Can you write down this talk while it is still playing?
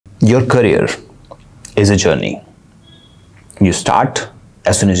Your career is a journey. You start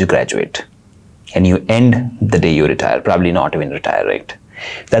as soon as you graduate and you end the day you retire, probably not even retire, right?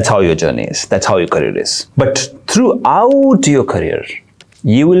 That's how your journey is. That's how your career is. But throughout your career,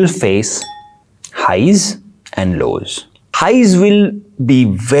 you will face highs and lows. Highs will be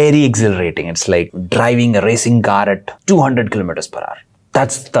very exhilarating. It's like driving a racing car at 200 kilometers per hour.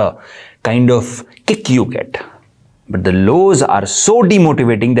 That's the kind of kick you get. But the lows are so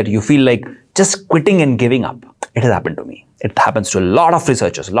demotivating that you feel like just quitting and giving up. It has happened to me. It happens to a lot of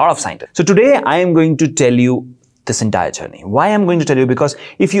researchers, a lot of scientists. So today I am going to tell you this entire journey. Why I'm going to tell you? Because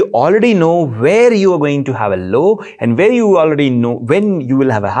if you already know where you are going to have a low and where you already know when you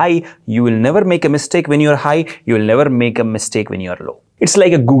will have a high, you will never make a mistake when you're high. You will never make a mistake when you're low. It's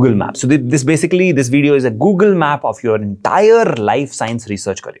like a Google map. So this video is a Google map of your entire life science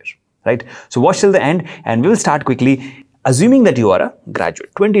research career, right? So watch till the end and we'll start quickly. Assuming that you are a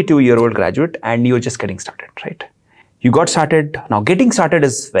graduate, 22-year-old graduate, and you're just getting started, right? You got started. Now getting started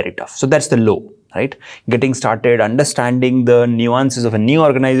is very tough. So that's the low, right? Getting started, understanding the nuances of a new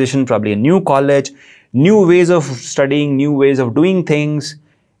organization, probably a new college, new ways of studying, new ways of doing things.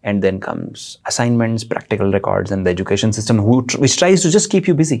 And then comes assignments, practical records, and the education system which tries to just keep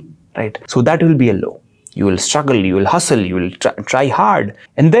you busy, right? So that will be a low. You will struggle, you will hustle, you will try hard.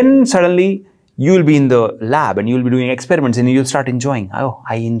 And then suddenly you will be in the lab and you will be doing experiments and you'll start enjoying. Oh,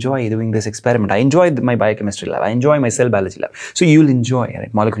 I enjoy doing this experiment. I enjoy my biochemistry lab. I enjoy my cell biology lab. So you'll enjoy,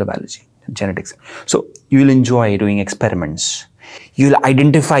 right? Molecular biology, genetics. So you will enjoy doing experiments. You'll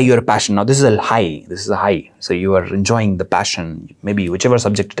identify your passion. Now this is a high. This is a high. So you are enjoying the passion, maybe whichever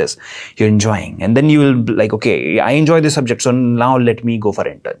subject it is, you're enjoying. And then you will be like, okay, I enjoy this subject. So now let me go for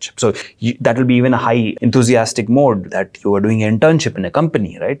an internship. So that will be even a high enthusiastic mode that you are doing an internship in a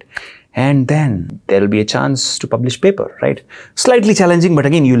company, right? And then there will be a chance to publish paper, right? Slightly challenging, but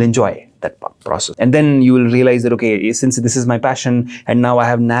again, you'll enjoy that process. And then you will realize that, okay, since this is my passion and now I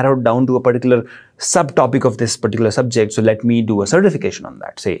have narrowed down to a particular subtopic of this particular subject, so let me do a certification on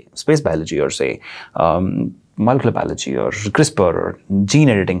that, say space biology or say molecular biology or CRISPR or gene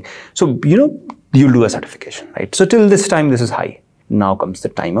editing. So, you'll do a certification, right? So till this time, this is high. Now comes the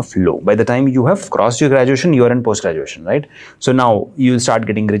time of low. By the time you have crossed your graduation, you are in post-graduation, right? So now you'll start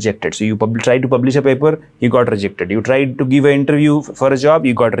getting rejected. So you try to publish a paper, you got rejected. You tried to give an interview for a job,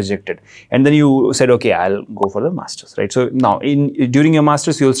 you got rejected. And then you said, okay, I'll go for the master's, right? So now during your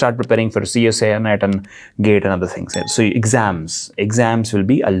master's, you'll start preparing for CSA, NET and GATE and other things. So exams will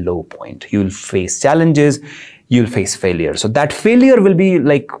be a low point. You'll face challenges. You'll face failure. So that failure will be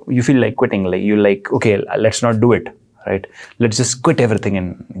like, you feel like quitting. Like you're like, okay, let's not do it. Right? Let's just quit everything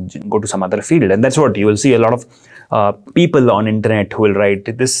and go to some other field. And that's what you will see a lot of people on internet who will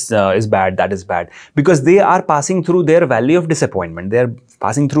write, this is bad, that is bad. Because they are passing through their valley of disappointment. They are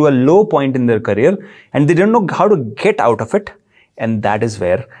passing through a low point in their career and they don't know how to get out of it. And that is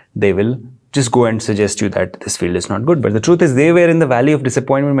where they will just go and suggest you that this field is not good. But the truth is they were in the valley of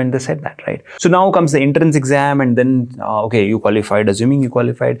disappointment when they said that, right? So now comes the entrance exam and then, okay, you qualified, assuming you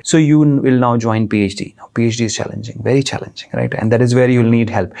qualified. So you will now join PhD. Now, PhD is challenging, very challenging, right? And that is where you will need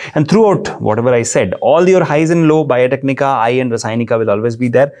help. And throughout whatever I said, all your highs and low, Biotechnica, I and Rasayanika will always be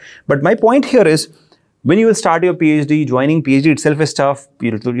there. But my point here is, when you will start your PhD, joining PhD itself is tough.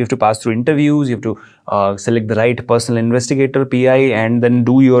 You have to pass through interviews, you have to select the right personal investigator, PI, and then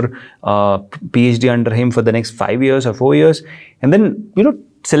do your PhD under him for the next 5 years or 4 years. And then,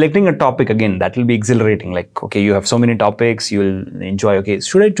 selecting a topic again, that will be exhilarating. Like, okay, you have so many topics, you will enjoy, okay,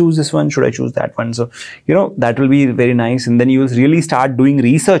 should I choose this one? Should I choose that one? So, that will be very nice. And then you will really start doing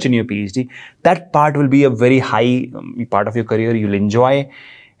research in your PhD. That part will be a very high part of your career. You'll enjoy.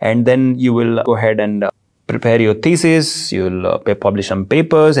 And then you will go ahead and prepare your thesis, you'll publish some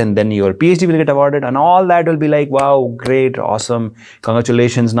papers, and then your PhD will get awarded, and all that will be like, wow, great, awesome,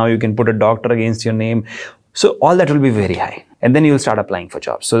 congratulations, now you can put a doctor against your name. So all that will be very high. And then you'll start applying for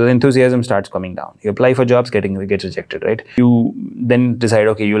jobs. So the enthusiasm starts coming down. You apply for jobs, get rejected, right? You then decide,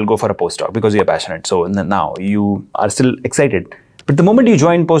 okay, you will go for a postdoc because you're passionate. So now you are still excited. But the moment you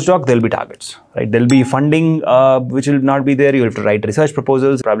join postdoc, there'll be targets, right? There'll be funding, which will not be there. You'll have to write research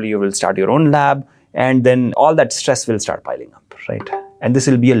proposals. Probably you will start your own lab. And then all that stress will start piling up, right? And this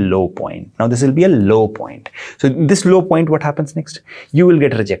will be a low point. Now this will be a low point. So this low point, what happens next? You will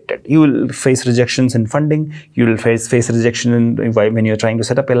get rejected. You will face rejections in funding. You will face rejection when you're trying to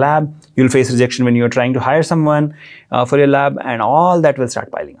set up a lab. You'll face rejection when you're trying to hire someone for your lab, and all that will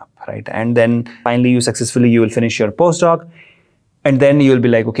start piling up, right? And then finally you will finish your postdoc. And then you will be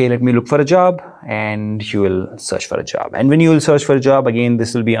like, okay, let me look for a job, and you will search for a job. And when you will search for a job, again,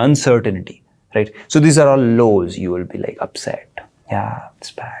 this will be uncertainty, right? So these are all lows. You will be like upset. Yeah,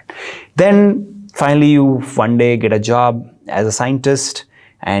 it's bad. Then finally you one day get a job as a scientist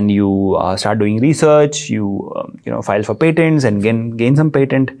and you start doing research, you file for patents and gain some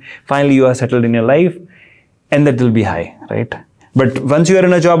patent. Finally you are settled in your life and that will be high, right? But once you are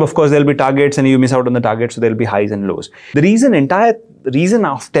in a job, of course, there'll be targets and you miss out on the targets, so there'll be highs and lows. The reason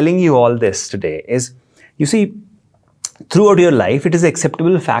of telling you all this today is, you see, throughout your life, it is an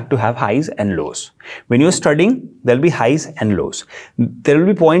acceptable fact to have highs and lows. When you're studying, there'll be highs and lows. There will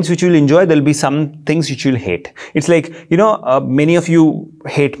be points which you'll enjoy, there'll be some things which you'll hate. It's like, many of you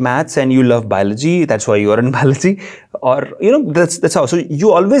hate maths and you love biology, that's why you are in biology. Or, that's how. So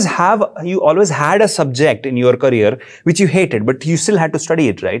you always had a subject in your career which you hated, but you still had to study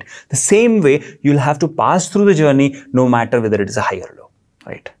it, right? The same way, you'll have to pass through the journey no matter whether it is a high or low,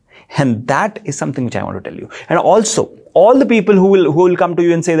 right? And that is something which I want to tell you. And also, all the people who will come to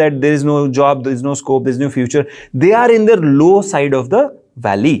you and say that there is no job, there is no scope, there is no future, they are in the low side of the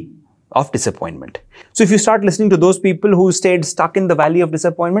valley of disappointment. So if you start listening to those people who stayed stuck in the valley of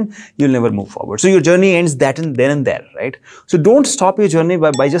disappointment, you'll never move forward. So your journey ends then and there, right? So don't stop your journey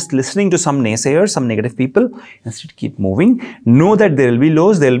by just listening to some naysayers, some negative people. Instead, keep moving. Know that there will be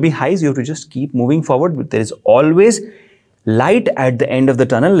lows, there will be highs. You have to just keep moving forward. But there is always light at the end of the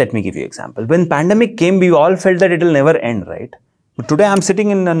tunnel. Let me give you an example. When pandemic came, we all felt that it will never end, right? But today I'm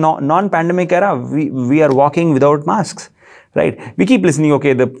sitting in a non-pandemic era. We are walking without masks, right? We keep listening,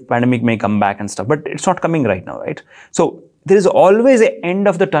 okay, the pandemic may come back and stuff, but it's not coming right now, right? So there is always an end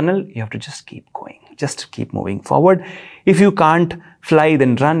of the tunnel. You have to just keep going, just keep moving forward. If you can't fly,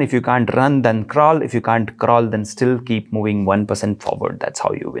 then run. If you can't run, then crawl. If you can't crawl, then still keep moving 1% forward. That's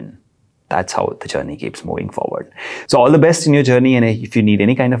how you win. That's how the journey keeps moving forward. So all the best in your journey. And if you need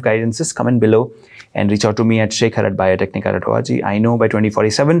any kind of guidance, just comment below and reach out to me at shekhar@biotechnology.org. I know by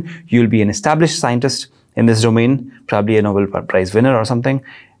 2047, you'll be an established scientist in this domain, probably a Nobel Prize winner or something.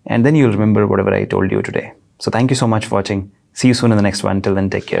 And then you'll remember whatever I told you today. So thank you so much for watching. See you soon in the next one. Till then,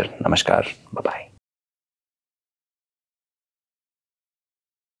 take care. Namaskar. Bye-bye.